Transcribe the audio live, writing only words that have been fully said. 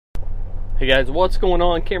Hey guys, what's going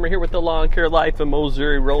on? Cameron here with the Lawn Care Life in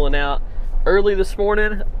Missouri, rolling out early this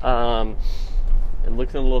morning. And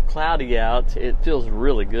looking a little cloudy out. It feels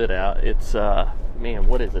really good out. It's man,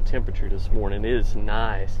 what is the temperature this morning? It is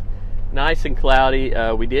nice and cloudy.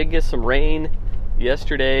 We did get some rain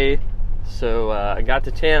yesterday, so I got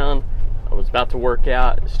to town. I was about to work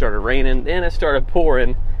out. It started raining, then it started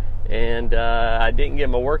pouring, and I didn't get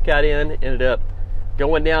my workout in. Ended up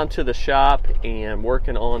going down to the shop and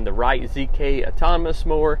working on the Wright ZK autonomous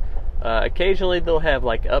mower. Occasionally they'll have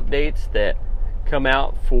like updates that come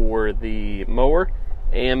out for the mower,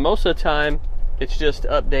 and most of the time it's just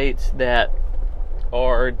updates that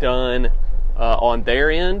are done on their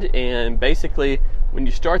end. And basically when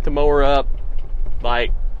you start the mower up,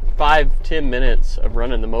 like 5-10 minutes of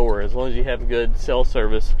running the mower, as long as you have good cell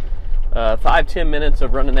service, 5-10 minutes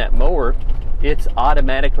of running that mower, it's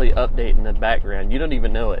automatically updating in the background. You don't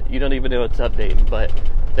even know it. You don't even know it's updating, but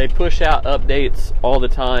they push out updates all the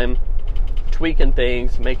time, tweaking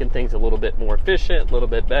things, making things a little bit more efficient, a little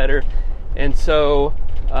bit better. And so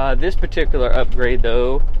this particular upgrade,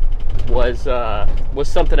 though, was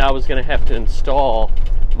something I was going to have to install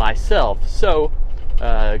myself. So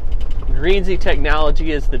Greensy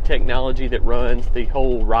Technology is the technology that runs the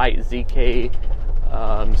whole Wright ZK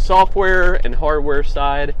software and hardware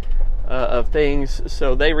side of things.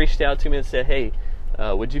 So they reached out to me and said, hey,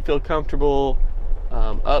 would you feel comfortable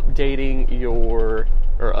updating your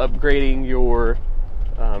or upgrading your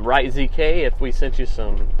Wright ZK if we sent you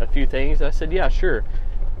a few things? And I said, yeah, sure,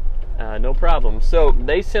 no problem. So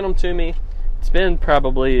they sent them to me. It's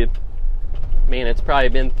probably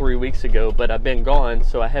been 3 weeks ago, but I've been gone,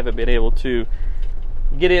 so I haven't been able to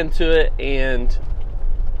get into it and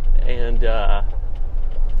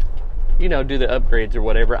do the upgrades or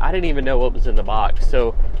whatever. I didn't even know what was in the box,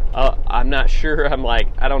 so I'm not sure. I'm like,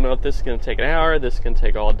 I don't know if this is going to take an hour, this is going to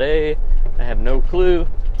take all day. I have no clue.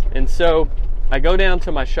 And so I go down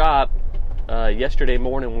to my shop yesterday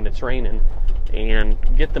morning when it's raining and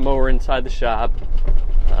get the mower inside the shop,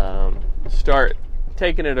 start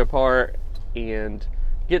taking it apart and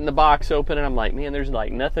getting the box open, and I'm like, man, there's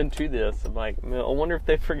like nothing to this. I'm like, I wonder if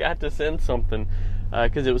they forgot to send something,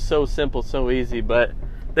 because it was so simple, so easy. But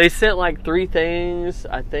they sent like 3 things,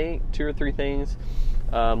 I think, 2 or 3 things.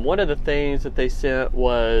 One of the things that they sent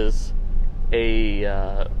was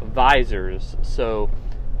visors. So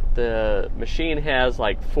the machine has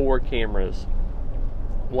like 4 cameras,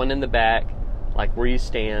 1 in the back, like where you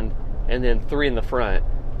stand, and then 3 in the front.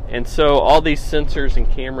 And so all these sensors and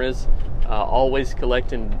cameras always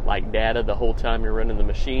collecting like data the whole time you're running the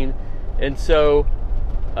machine. And so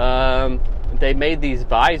they made these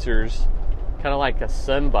visors, kind of like a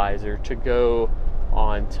sun visor, to go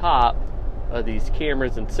on top of these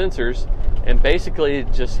cameras and sensors, and basically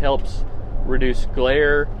it just helps reduce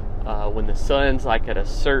glare when the sun's like at a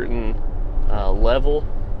certain level,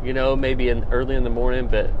 maybe early in the morning,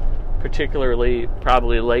 but particularly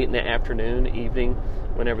probably late in the afternoon, evening,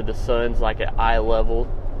 whenever the sun's like at eye level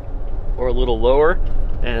or a little lower.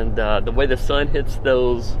 And the way the sun hits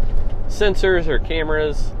those sensors or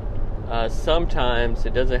cameras, sometimes,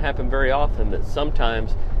 it doesn't happen very often, but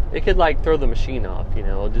sometimes it could like throw the machine off,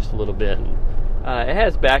 just a little bit. And, it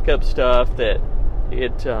has backup stuff that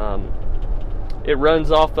it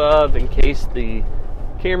runs off of in case the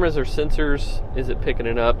cameras or sensors isn't picking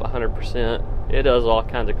it up 100%. It does all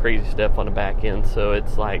kinds of crazy stuff on the back end, so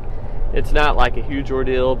it's not like a huge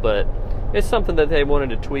ordeal, but it's something that they wanted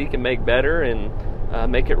to tweak and make better, and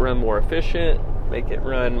make it run more efficient, make it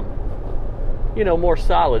run more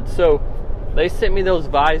solid. So they sent me those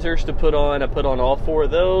visors to put on. I put on all 4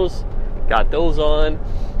 of those, got those on,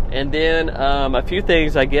 and then a few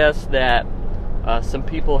things, I guess, that some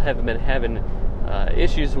people have been having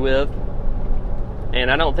issues with, and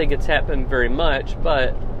I don't think it's happened very much,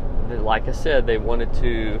 but like I said, they wanted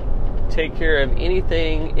to take care of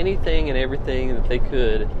anything and everything that they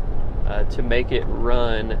could to make it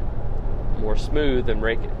run more smooth and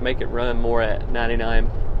make it run more at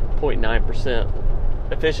 99.9%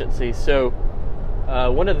 efficiency. So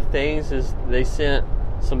one of the things is they sent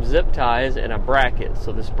some zip ties and a bracket.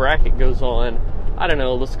 So this bracket goes on, I don't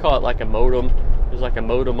know, let's call it like a modem. There's like a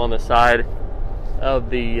modem on the side of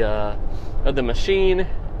the machine,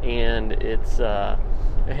 and it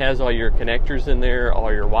has all your connectors in there,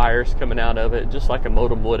 all your wires coming out of it, just like a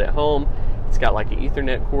modem would at home. It's got like an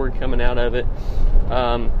Ethernet cord coming out of it.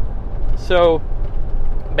 So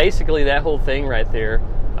basically that whole thing right there,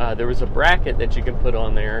 there was a bracket that you can put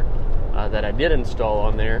on there that I did install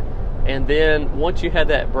on there. And then once you have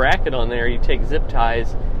that bracket on there, you take zip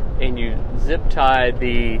ties and you zip tie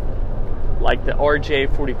the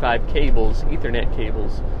RJ45 cables, Ethernet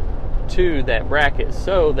cables, to that bracket,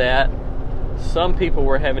 so that some people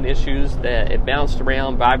were having issues that it bounced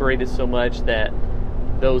around, vibrated so much that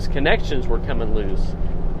those connections were coming loose.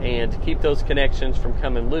 And to keep those connections from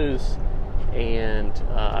coming loose and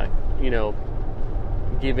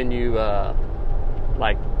giving you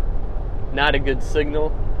like not a good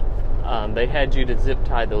signal, they had you to zip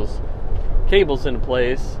tie those cables into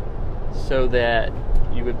place so that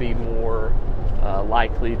you would be more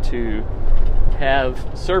likely to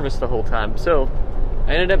have service the whole time. So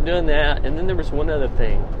I ended up doing that, and then there was one other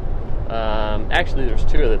thing. Actually, there's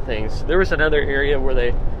two other things. There was another area where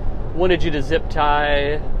they wanted you to zip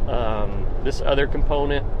tie this other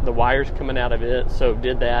component, the wires coming out of it, so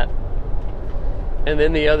did that. And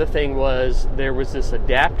then the other thing was there was this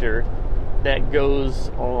adapter that goes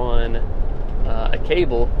on a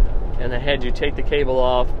cable, and they had you take the cable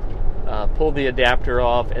off, pull the adapter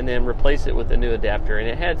off, and then replace it with a new adapter. And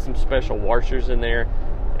it had some special washers in there,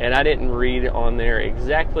 and I didn't read on there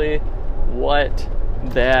exactly what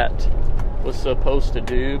that was supposed to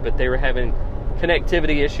do, but they were having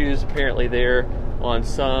connectivity issues apparently there on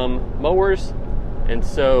some mowers, and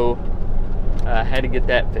so I had to get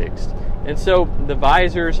that fixed. And so the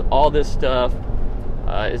visors, all this stuff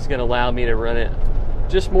is going to allow me to run it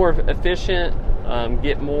just more efficient,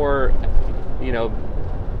 get more,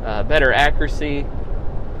 better accuracy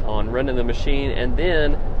on running the machine. And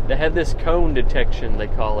then they have this cone detection, they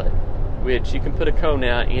call it, which you can put a cone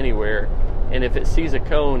out anywhere, and if it sees a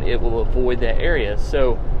cone, it will avoid that area.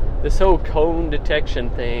 So this whole cone detection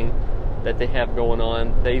thing that they have going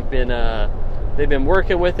on, they've been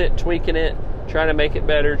working with it, tweaking it, trying to make it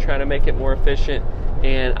better, trying to make it more efficient.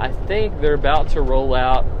 And I think they're about to roll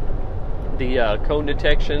out the cone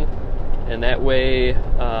detection, and that way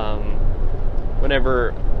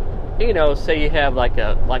whenever say you have like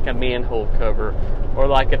a manhole cover or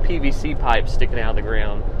like a PVC pipe sticking out of the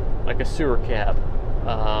ground, like a sewer cap,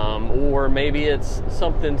 or maybe it's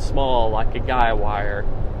something small like a guy wire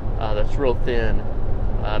that's real thin,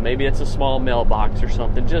 maybe it's a small mailbox or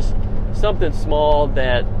something, just something small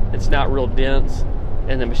that it's not real dense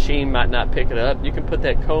and the machine might not pick it up. You can put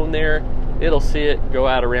that cone there, it'll see it, go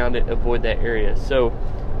out around it, avoid that area. So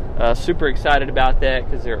super excited about that,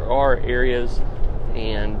 because there are areas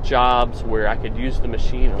and jobs where I could use the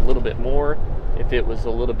machine a little bit more if it was a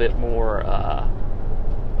little bit more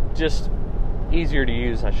just easier to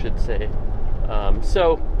use, I should say.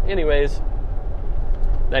 So anyways,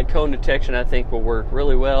 that cone detection I think will work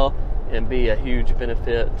really well and be a huge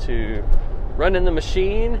benefit to running the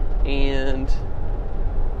machine and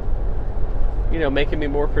making me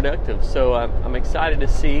more productive. So I'm excited to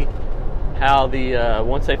see how the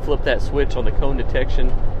once they flip that switch on the cone detection,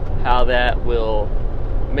 how that will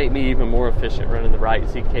make me even more efficient running the Wright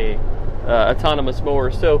ZK autonomous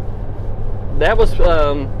mower. So that was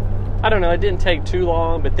I don't know, it didn't take too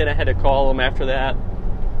long, but then I had to call them after that.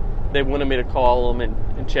 They wanted me to call them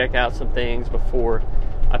and check out some things before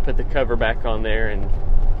I put the cover back on there and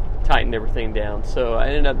tightened everything down. So I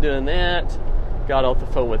ended up doing that, got off the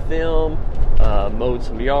phone with them, mowed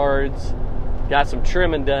some yards, got some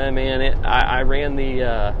trimming done, man. I ran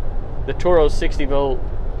the Toro 60 volt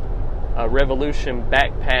Revolution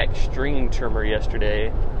backpack string trimmer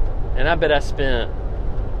yesterday, and I bet I spent,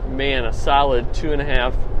 a solid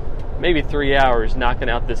 2.5, maybe 3 hours knocking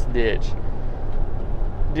out this ditch.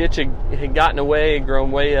 Ditch had gotten away,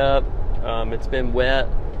 grown way up. It's been wet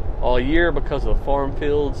all year because of the farm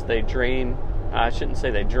fields. They drain, I shouldn't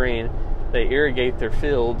say they drain, they irrigate their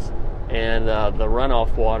fields, and the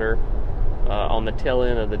runoff water on the tail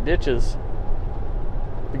end of the ditches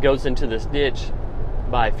goes into this ditch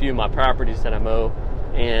by a few of my properties that I mow,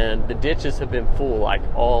 and the ditches have been full like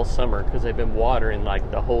all summer because they've been watering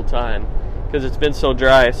like the whole time because it's been so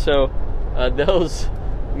dry. So those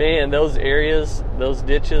areas, those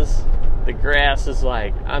ditches, the grass is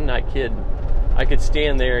like, I'm not kidding, I could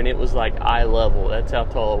stand there and it was like eye level. That's how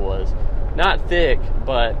tall it was. Not thick,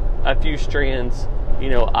 but a few strands,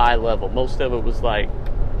 eye level. Most of it was like,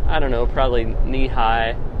 I don't know, probably knee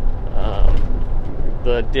high.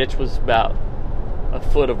 The ditch was about a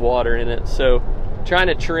foot of water in it. So trying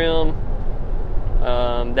to trim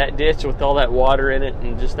that ditch with all that water in it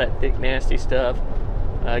and just that thick, nasty stuff.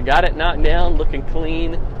 Got it knocked down, looking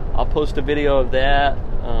clean. I'll post a video of that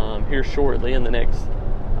here shortly in the next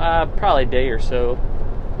probably day or so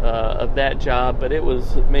of that job. But it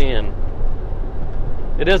was, man,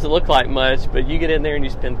 it doesn't look like much, but you get in there and you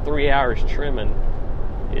spend 3 hours trimming.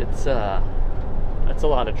 It's that's a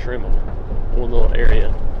lot of trimming, one little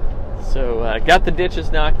area. So got the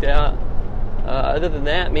ditches knocked out. Other than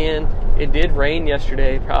that, man, it did rain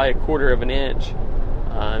yesterday, probably 1/4 of an inch.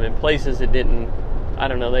 In places it didn't. I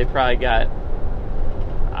don't know, they probably got,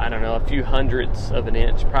 I don't know, a few hundredths of an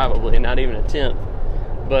inch, probably, not even a tenth.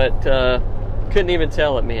 But couldn't even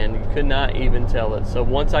tell it, man. You could not even tell it. So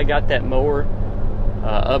once I got that mower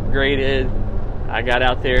upgraded, I got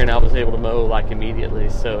out there and I was able to mow like immediately.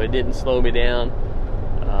 So it didn't slow me down.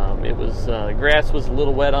 It was grass was a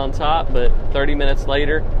little wet on top, but 30 minutes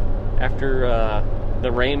later, after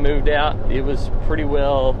the rain moved out, it was pretty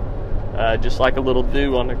well just like a little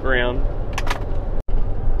dew on the ground.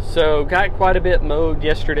 So got quite a bit mowed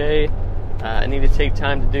yesterday. I need to take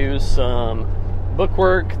time to do some book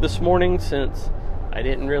work this morning since I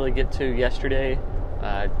didn't really get to yesterday.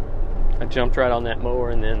 I jumped right on that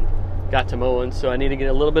mower and then got to mowing, so I need to get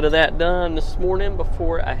a little bit of that done this morning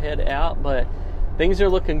before I head out. But things are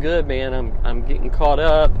looking good, man. I'm getting caught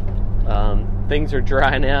up. Things are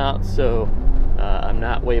drying out, so I'm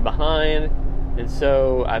not way behind, and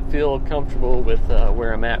so I feel comfortable with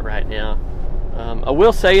where I'm at right now. I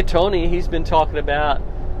will say, Tony, he's been talking about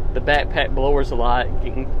the backpack blowers a lot,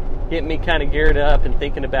 getting me kind of geared up and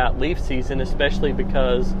thinking about leaf season, especially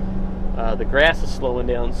because the grass is slowing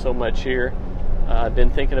down so much here. I've been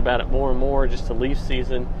thinking about it more and more, just the leaf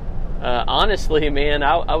season. Honestly, man,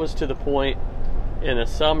 I was to the point in the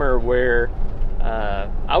summer where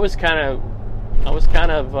I was kind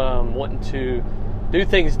of wanting to do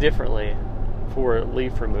things differently for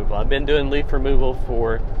leaf removal. I've been doing leaf removal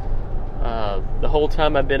for the whole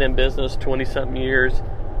time I've been in business, 20-something years.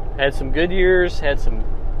 Had some good years, had some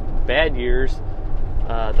bad years.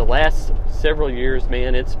 The last several years,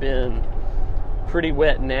 man, it's been pretty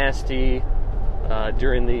wet and nasty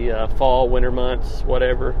during the fall, winter months,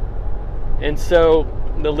 whatever. And so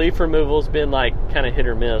the leaf removal's been like kind of hit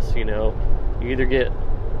or miss, you know. You either get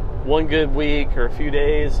one good week or a few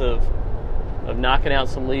days of knocking out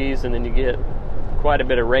some leaves, and then you get quite a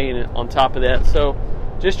bit of rain on top of that. So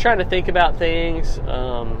just trying to think about things,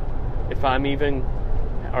 if I'm even,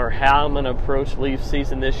 or how I'm going to approach leaf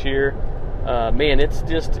season this year. Man, it's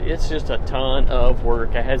just a ton of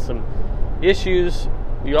work. I had some issues.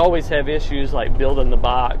 You always have issues like building the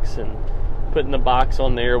box and putting the box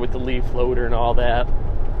on there with the leaf loader and all that.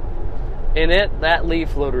 And that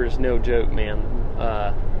leaf loader is no joke, man.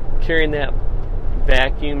 Carrying that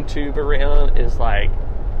vacuum tube around is like,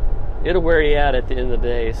 it'll wear you out at the end of the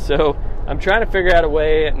day. So I'm trying to figure out a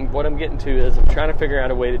way, and what I'm getting to is I'm trying to figure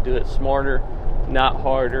out a way to do it smarter, not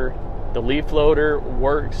harder. The leaf loader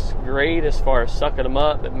works great as far as sucking them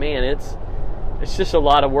up, but man, it's just a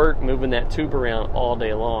lot of work moving that tube around all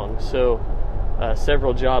day long. So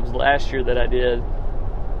several jobs last year that I did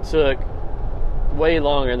took way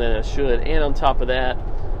longer than it should, and on top of that,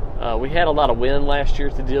 we had a lot of wind last year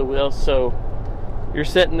to deal with. So you're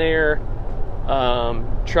sitting there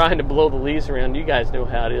trying to blow the leaves around. You guys know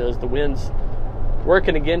how it is. The wind's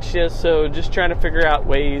working against you, so just trying to figure out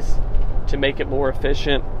ways to make it more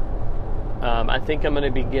efficient. I think I'm going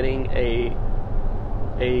to be getting a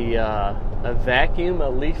vacuum, a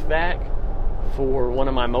leaf vac for one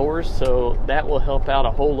of my mowers, so that will help out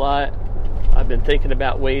a whole lot. I've been thinking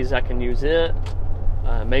about ways I can use it,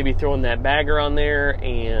 maybe throwing that bagger on there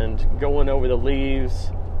and going over the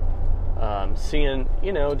leaves,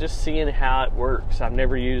 just seeing how it works. I've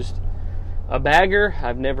never used a bagger.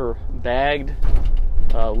 I've never bagged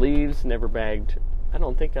leaves, never bagged, I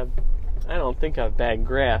don't think I've bagged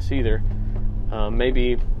grass either.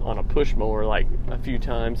 Maybe on a push mower like a few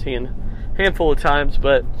times, handful of times,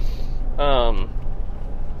 but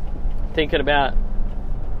thinking about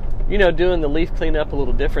doing the leaf cleanup a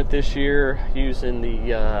little different this year, using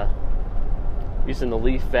the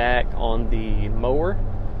leaf vac on the mower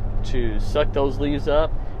to suck those leaves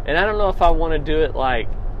up. And I don't know if I want to do it like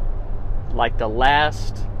the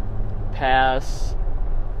last pass,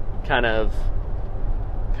 kind of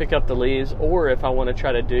pick up the leaves, or if I want to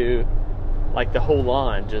try to do like the whole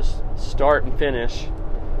lawn, just start and finish,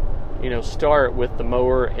 start with the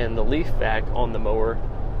mower and the leaf vac on the mower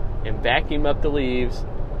and vacuum up the leaves,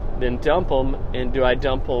 then dump them. And do I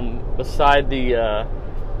dump them beside the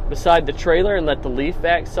trailer and let the leaf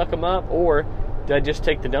vac suck them up, or do I just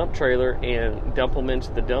take the dump trailer and dump them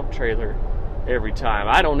into the dump trailer every time?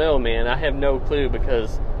 I don't know, man. I have no clue,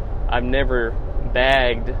 because I've never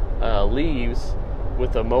bagged leaves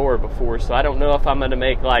with a mower before, so I don't know if I'm going to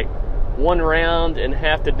make like one round and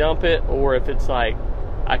have to dump it, or if it's like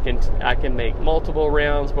I can make multiple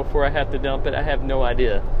rounds before I have to dump it. I have no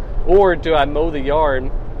idea. Or do I mow the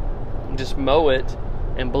yard, just mow it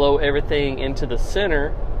and blow everything into the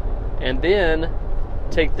center, and then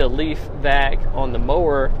take the leaf vac on the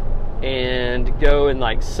mower and go and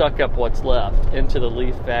like suck up what's left into the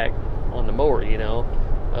leaf vac on the mower?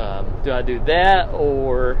 Do I do that,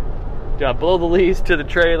 or Do I blow the leaves to the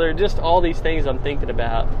trailer? Just all these things I'm thinking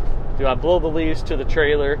about. Do I blow the leaves to the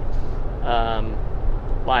trailer,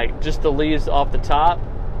 like just the leaves off the top,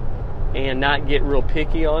 and not get real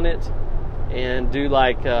picky on it, and do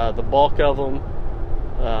like the bulk of them,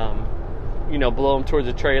 blow them towards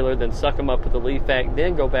the trailer, then suck them up with the leaf vac,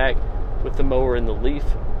 then go back with the mower and the leaf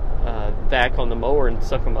vac on the mower and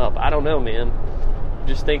suck them up? I don't know, man.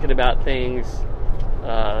 Just thinking about things,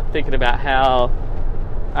 thinking about how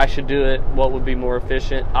I should do it, what would be more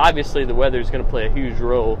efficient. Obviously, the weather is going to play a huge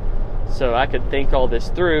role, so I could think all this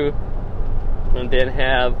through and then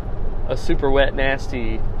have a super wet,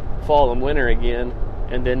 nasty fall and winter again,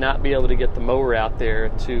 and then not be able to get the mower out there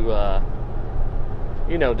to,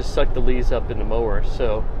 to suck the leaves up in the mower.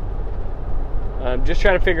 So I'm just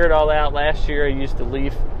trying to figure it all out. Last year, I used the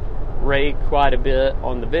leaf rake quite a bit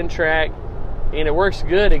on the Ventrac, and it works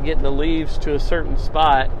good at getting the leaves to a certain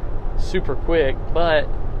spot super quick, but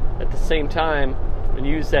at the same time, when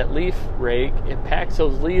you use that leaf rake, it packs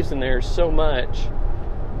those leaves in there so much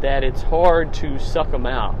that it's hard to suck them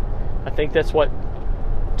out. I think that's what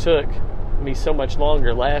took me so much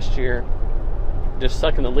longer last year, just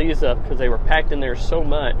sucking the leaves up, because they were packed in there so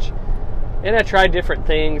much. And I tried different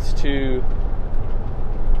things to,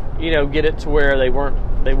 get it to where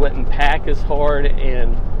they wouldn't pack as hard,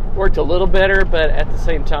 and worked a little better, but at the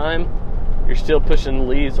same time, you're still pushing the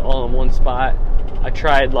leaves all in one spot. I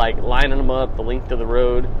tried like lining them up the length of the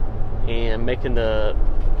road and making the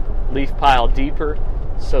leaf pile deeper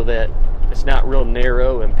so that it's not real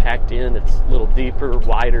narrow and packed in. It's a little deeper,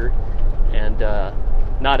 wider, and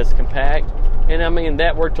not as compact. And I mean,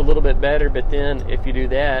 that worked a little bit better, but then if you do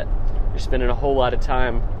that, you're spending a whole lot of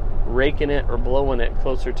time raking it or blowing it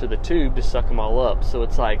closer to the tube to suck them all up. So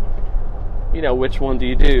it's like, which one do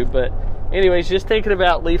you do? But anyways, just thinking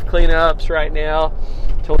about leaf cleanups right now.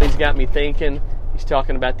 Tony's got me thinking. He's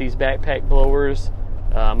talking about these backpack blowers.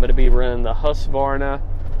 I'm going to be running the Husqvarna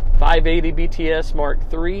 580 BTS Mark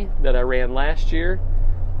III that I ran last year.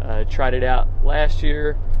 Tried it out last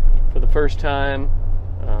year for the first time.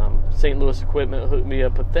 St. Louis Equipment hooked me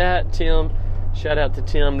up with that. Tim, shout out to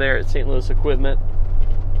Tim there at St. Louis Equipment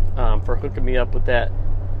for hooking me up with that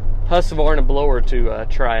Husqvarna blower to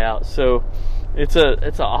try out. So it's an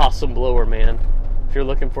awesome blower, man. If you're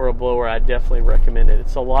looking for a blower, I definitely recommend it.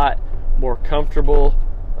 It's a lot more comfortable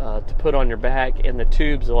to put on your back, and the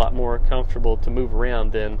tube's a lot more comfortable to move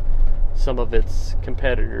around than some of its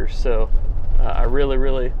competitors. So I really,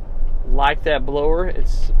 really like that blower.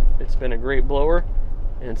 It's been a great blower,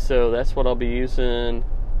 and so that's what I'll be using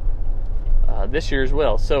this year as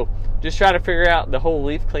well. So just trying to figure out the whole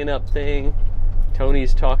leaf cleanup thing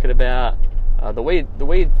Tony's talking about. The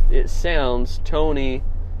way it sounds, Tony,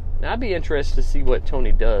 now I'd be interested to see what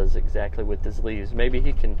Tony does exactly with his leaves. Maybe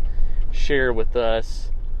he can share with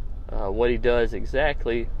us what he does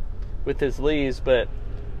exactly with his leaves, but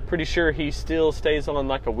pretty sure he still stays on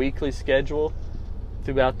like a weekly schedule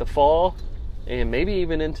throughout the fall and maybe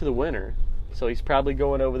even into the winter. So he's probably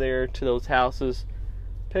going over there to those houses,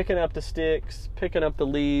 picking up the sticks, picking up the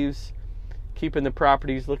leaves, keeping the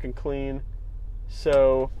properties looking clean.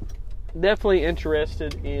 So definitely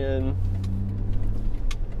interested in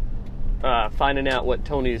finding out what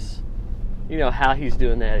Tony's, how he's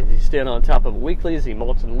doing that. Is he staying on top of it weekly? Is he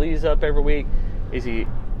mulching leaves up every week? Is he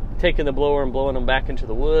taking the blower and blowing them back into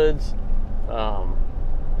the woods?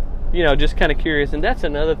 Just kind of curious. And that's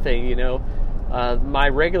another thing, my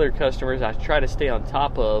regular customers, I try to stay on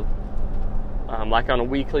top of, like on a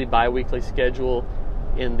weekly, bi-weekly schedule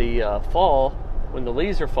in the fall when the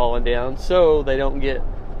leaves are falling down, so they don't get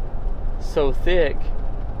so thick.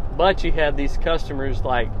 But you have these customers,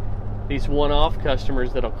 like these one-off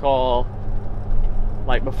customers that'll call,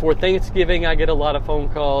 like before Thanksgiving I get a lot of phone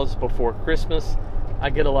calls, before Christmas I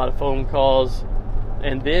get a lot of phone calls,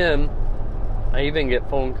 and then I even get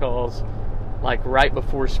phone calls like right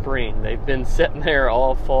before spring. They've been sitting there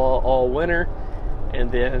all fall, all winter,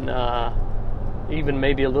 and then even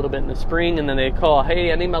maybe a little bit in the spring, and then they call,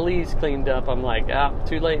 hey, I need my leaves cleaned up. I'm like,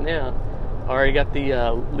 too late now. I already got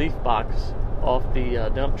the leaf box off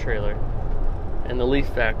the dump trailer and the leaf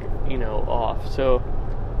vac, off. So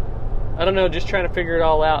I don't know, just trying to figure it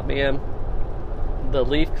all out, man. The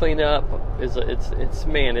leaf cleanup is it's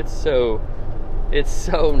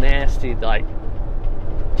so nasty, like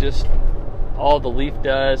just all the leaf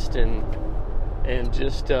dust and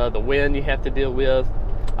just the wind you have to deal with.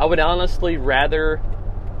 I would honestly rather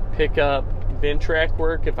pick up Ventrac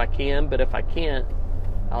work if I can, but if I can't,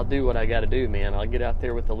 I'll do what I got to do, man. I'll get out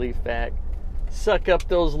there with the leaf vac, suck up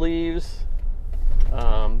those leaves.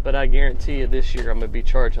 But I guarantee you this year I'm going to be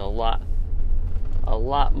charging a lot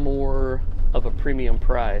more of a premium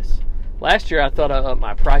price last year I thought I upped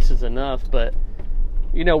my prices enough, but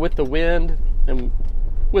you know, with the wind and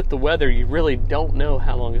with the weather, you really don't know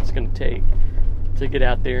how long it's going to take to get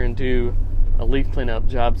out there and do a leaf cleanup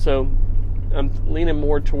job. So I'm leaning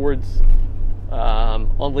more towards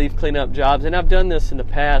on leaf cleanup jobs, and I've done this in the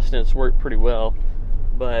past and it's worked pretty well,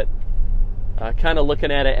 but kind of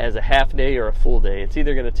looking at it as a half day or a full day. It's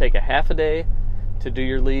either going to take a half a day to do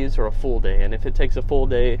your leaves or a full day, and if it takes a full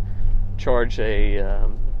day, charge a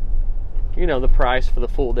you know, the price for the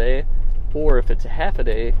full day, or if it's a half a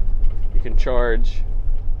day, you can charge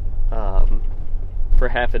for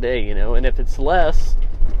half a day, you know. And if it's less,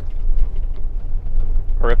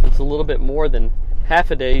 or if it's a little bit more than half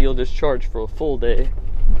a day, you'll just charge for a full day.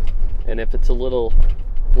 And if it's a little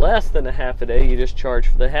less than a half a day, you just charge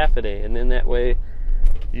for the half a day. And then that way,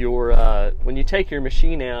 your when you take your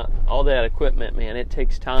machine out, all that equipment, man, it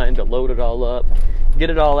takes time to load it all up, get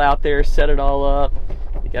it all out there, set it all up.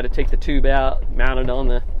 You got to take the tube out, mount it on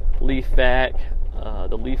the leaf vac,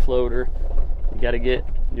 the leaf loader. You got to get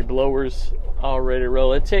your blowers all ready to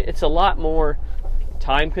roll. It's a lot more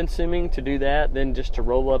time consuming to do that than just to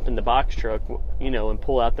roll up in the box truck, you know, and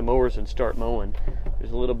pull out the mowers and start mowing.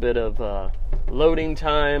 There's a little bit of loading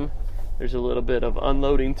time. There's a little bit of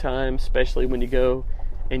unloading time, especially when you go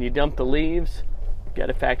and you dump the leaves. You got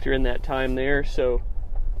to factor in that time there. So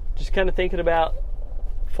just kind of thinking about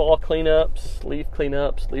fall cleanups,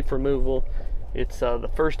 leaf removal. It's the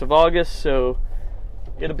 1st of August, so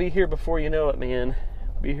it'll be here before you know it, man.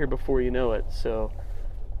 Be here before you know it. So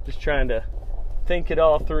just trying to think it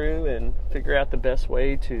all through and figure out the best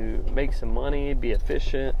way to make some money, be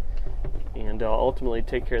efficient, and ultimately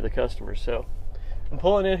take care of the customers. So I'm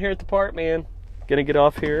pulling in here at the park, man. Gonna get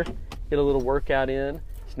off here, get a little workout in.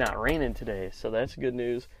 It's not raining today, so that's good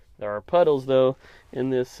news. There are puddles, though,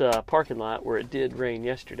 in this parking lot where it did rain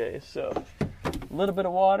yesterday. So a little bit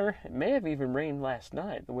of water. It may have even rained last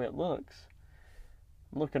night, the way it looks.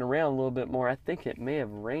 I'm looking around a little bit more. I think it may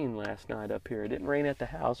have rained last night up here. It didn't rain at the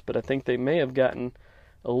house, but I think they may have gotten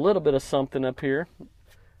a little bit of something up here.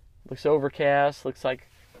 Looks overcast. Looks like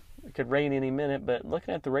it could rain any minute, but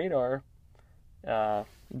looking at the radar, it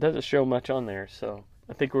doesn't show much on there. So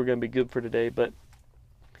I think we're going to be good for today. But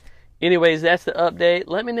anyways, that's the update.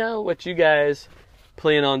 Let me know what you guys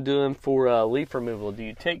plan on doing for leaf removal. Do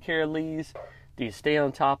you take care of leaves? Do you stay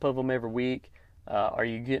on top of them every week? Are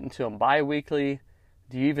you getting to them bi-weekly?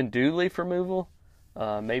 Do you even do leaf removal?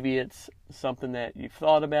 Maybe it's something that you've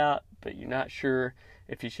thought about, but you're not sure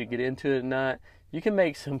if you should get into it or not. You can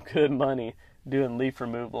make some good money doing leaf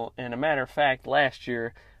removal. And a matter of fact, last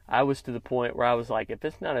year, I was to the point where I was like, if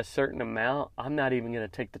it's not a certain amount, I'm not even going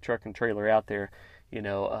to take the truck and trailer out there. You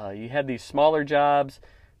know, you have these smaller jobs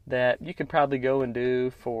that you could probably go and do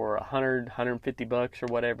for $100, $150 or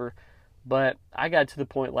whatever. But I got to the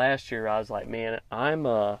point last year, I was like, man,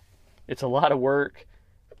 it's a lot of work.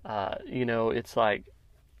 You know, it's like,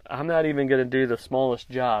 I'm not even going to do the smallest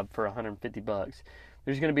job for $150.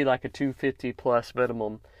 There's going to be like a $250 plus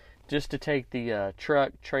minimum just to take the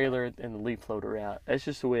truck, trailer, and the leaf loader out. That's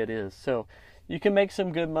just the way it is. So you can make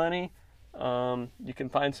some good money. You can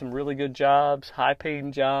find some really good jobs,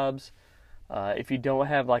 high-paying jobs. If you don't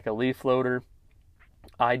have like a leaf loader,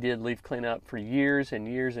 I did leaf cleanup for years and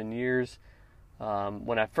years and years.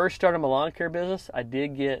 When I first started my lawn care business, I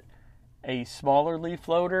did get a smaller leaf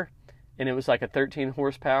loader, and it was like a 13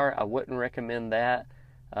 horsepower. I wouldn't recommend that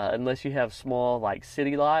unless you have small like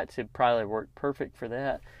city lots. It probably worked perfect for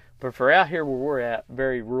that. But for out here where we're at,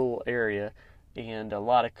 very rural area and a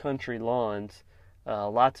lot of country lawns,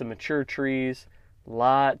 lots of mature trees,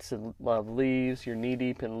 lots of leaves. You're knee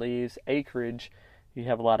deep in leaves, acreage. You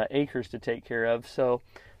have a lot of acres to take care of. So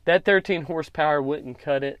that 13 horsepower wouldn't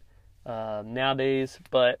cut it nowadays.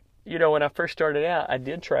 But you know, when I first started out, I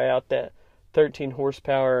did try out that 13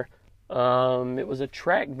 horsepower. It was a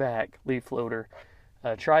track vac leaf loader.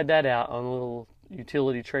 Tried that out on a little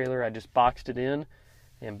utility trailer. I just boxed it in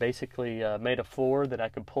and basically made a floor that I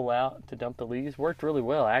could pull out to dump the leaves. Worked really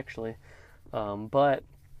well, actually. But,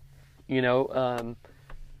 you know,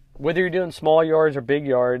 whether you're doing small yards or big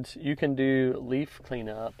yards, you can do leaf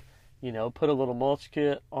cleanup. You know, put a little mulch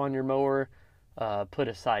kit on your mower, put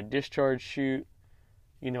a side discharge chute,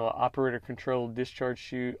 you know, an operator-controlled discharge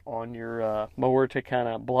chute on your mower to kind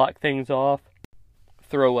of block things off.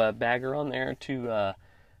 Throw a bagger on there to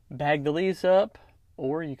bag the leaves up,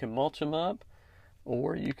 or you can mulch them up,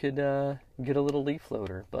 or you could get a little leaf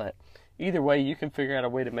loader. But either way, you can figure out a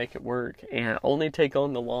way to make it work and only take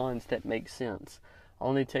on the lawns that make sense.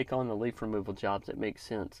 Only take on the leaf removal jobs that make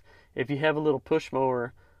sense. If you have a little push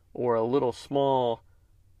mower or a little small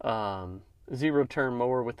zero-turn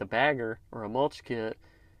mower with a bagger or a mulch kit,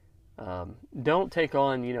 Don't take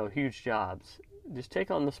on, huge jobs. Just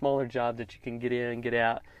take on the smaller job that you can get in, get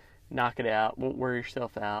out, knock it out, won't wear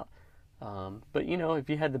yourself out. But, if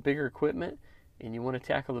you had the bigger equipment and you want to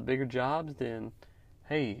tackle the bigger jobs, then,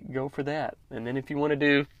 hey, go for that. And then if you want to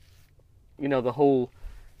do, the whole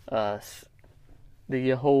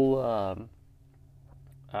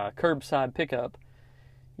curbside pickup,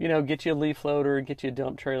 get you a leaf loader, get you a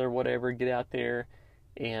dump trailer, whatever, get out there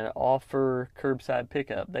and offer curbside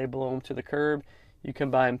pickup. They blow them to the curb. You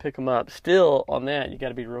come by and pick them up. Still, on that, you got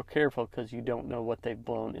to be real careful because you don't know what they've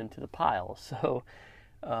blown into the pile. So,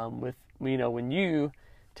 when you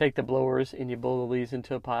take the blowers and you blow the leaves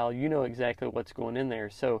into a pile, you know exactly what's going in there.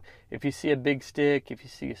 So, if you see a big stick, if you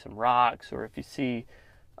see some rocks, or if you see,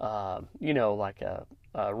 like a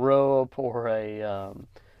rope or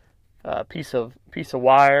a piece of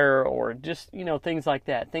wire, or just things like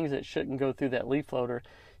that, things that shouldn't go through that leaf loader,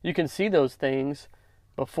 you can see those things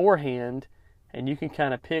beforehand, and you can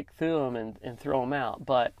kind of pick through them and throw them out.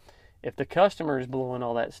 But if the customer is blowing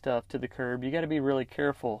all that stuff to the curb, you got to be really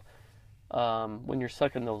careful when you're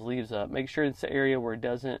sucking those leaves up. Make sure it's an area where it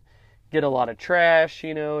doesn't get a lot of trash.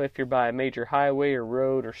 If you're by a major highway or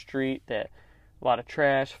road or street that a lot of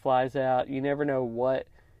trash flies out, you never know what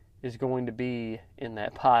is going to be in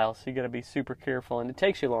that pile. So you got to be super careful, and it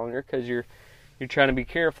takes you longer because you're trying to be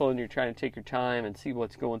careful and you're trying to take your time and see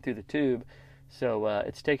what's going through the tube. So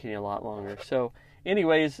it's taking you a lot longer. So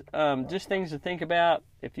anyways, just things to think about.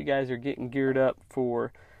 If you guys are getting geared up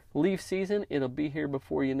for leaf season, it'll be here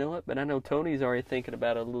before you know it. But I know Tony's already thinking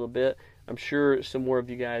about it a little bit. I'm sure some more of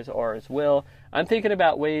you guys are as well. I'm thinking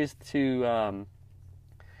about ways to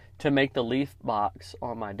make the leaf box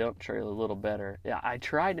on my dump trailer a little better. Yeah, I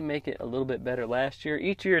tried to make it a little bit better last year.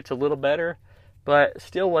 Each year it's a little better, but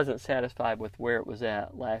still wasn't satisfied with where it was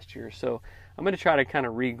at last year. So I'm going to try to kind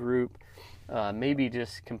of regroup, maybe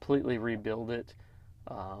just completely rebuild it,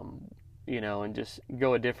 and just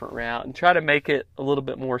go a different route and try to make it a little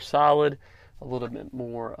bit more solid, a little bit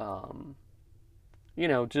more,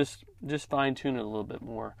 just fine tune it a little bit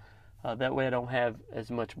more. That way I don't have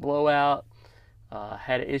as much blowout.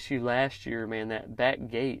 Had an issue last year, man, that back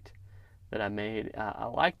gate that I made. I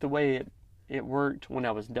liked the way it worked when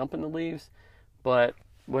I was dumping the leaves, but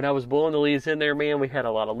when I was blowing the leaves in there, man, we had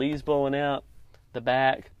a lot of leaves blowing out the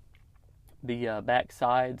back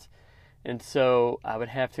sides, and so I would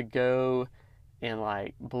have to go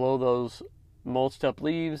and blow those mulched up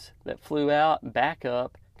leaves that flew out back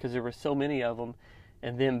up because there were so many of them,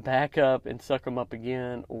 and then back up and suck them up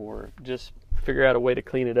again, or just figure out a way to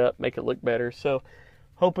clean it up, make it look better. So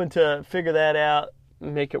hoping to figure that out,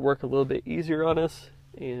 make it work a little bit easier on us,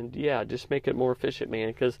 and just make it more efficient, man,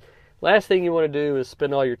 because last thing you want to do is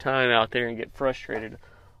spend all your time out there and get frustrated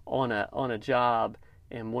on a job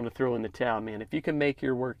and want to throw in the towel, man. If you can make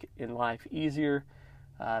your work in life easier,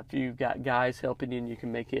 if you've got guys helping you and you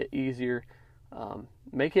can make it easier,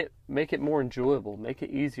 make it more enjoyable, make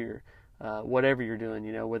it easier, whatever you're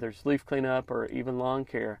doing, whether it's leaf cleanup or even lawn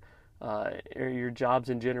care, or your jobs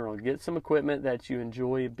in general. Get some equipment that you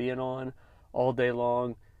enjoy being on all day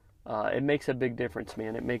long. It makes a big difference,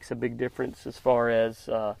 man. It makes a big difference as far as,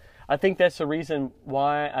 I think that's the reason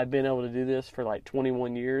why I've been able to do this for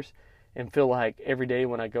 21 years and feel like every day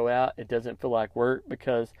when I go out, it doesn't feel like work,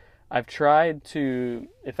 because I've tried to,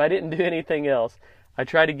 if I didn't do anything else, I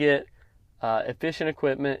try to get efficient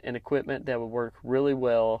equipment and equipment that would work really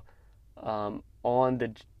well on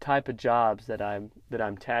the type of jobs that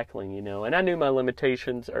I'm tackling, And I knew my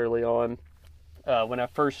limitations early on. When I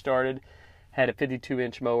first started, had a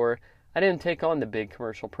 52-inch mower. I didn't take on the big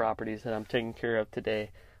commercial properties that I'm taking care of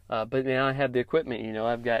today. But now I have the equipment,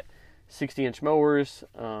 I've got 60-inch mowers.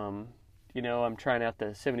 I'm trying out the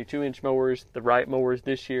 72-inch mowers, the right mowers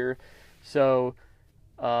this year. So,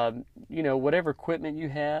 whatever equipment you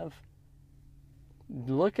have,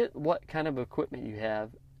 look at what kind of equipment you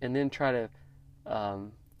have, and then try to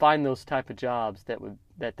find those type of jobs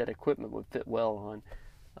that equipment would fit well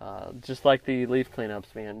on. Just like the leaf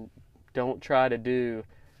cleanups, man. Don't try to do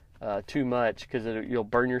too much, because you'll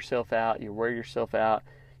burn yourself out, you wear yourself out,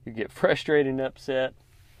 you get frustrated and upset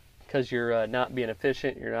because you're not being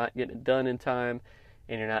efficient, you're not getting it done in time,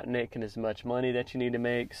 and you're not making as much money that you need to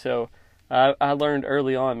make. So I learned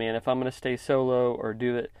early on, man, if I'm going to stay solo or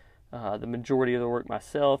do it the majority of the work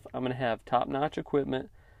myself, I'm going to have top-notch equipment.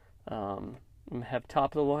 I'm going to have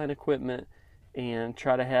top-of-the-line equipment and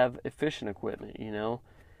try to have efficient equipment,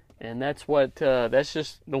 And that's that's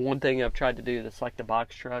just the one thing I've tried to do that's like the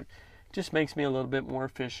box truck. It just makes me a little bit more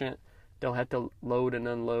efficient. Don't have to load and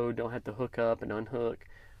unload. Don't have to hook up and unhook.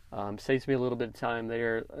 Saves me a little bit of time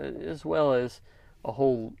there, as well as a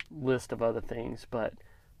whole list of other things. But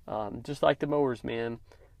Just like the mowers, man.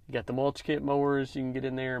 You got the mulch kit mowers. You can get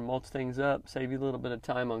in there and mulch things up, save you a little bit of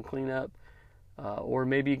time on cleanup. Or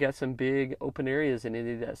maybe you got some big open areas and you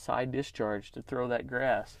need that side discharge to throw that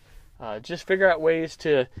grass. Just figure out ways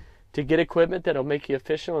to get equipment that'll make you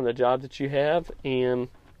efficient on the job that you have, and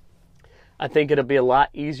I think it'll be a lot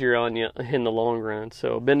easier on you in the long run.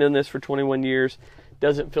 So I've been doing this for 21 years.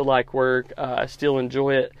 Doesn't feel like work. I still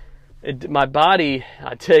enjoy it. My body,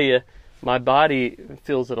 I tell you, my body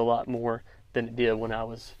feels it a lot more than it did when I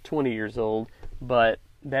was 20 years old, but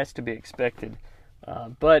that's to be expected.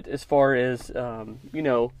 But as far as,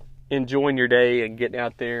 enjoying your day and getting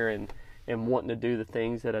out there and wanting to do the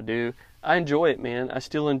things that I do, I enjoy it, man. I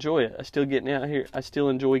still enjoy it. I still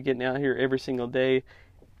enjoy getting out here every single day,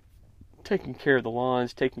 taking care of the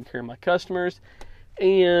lawns, taking care of my customers,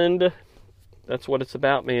 and that's what it's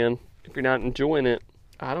about, man. If you're not enjoying it,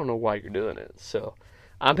 I don't know why you're doing it. So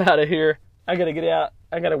I'm out of here. I got to get out.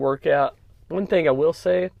 I got to work out. One thing I will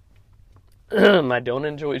say, I don't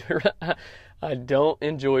enjoy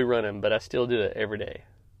running, but I still do it every day.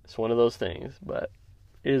 It's one of those things, but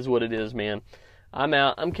it is what it is, man. I'm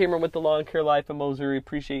out. I'm Cameron with the Lawn Care Life of Missouri.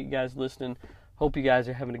 Appreciate you guys listening. Hope you guys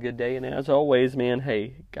are having a good day. And as always, man,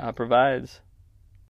 hey, God provides.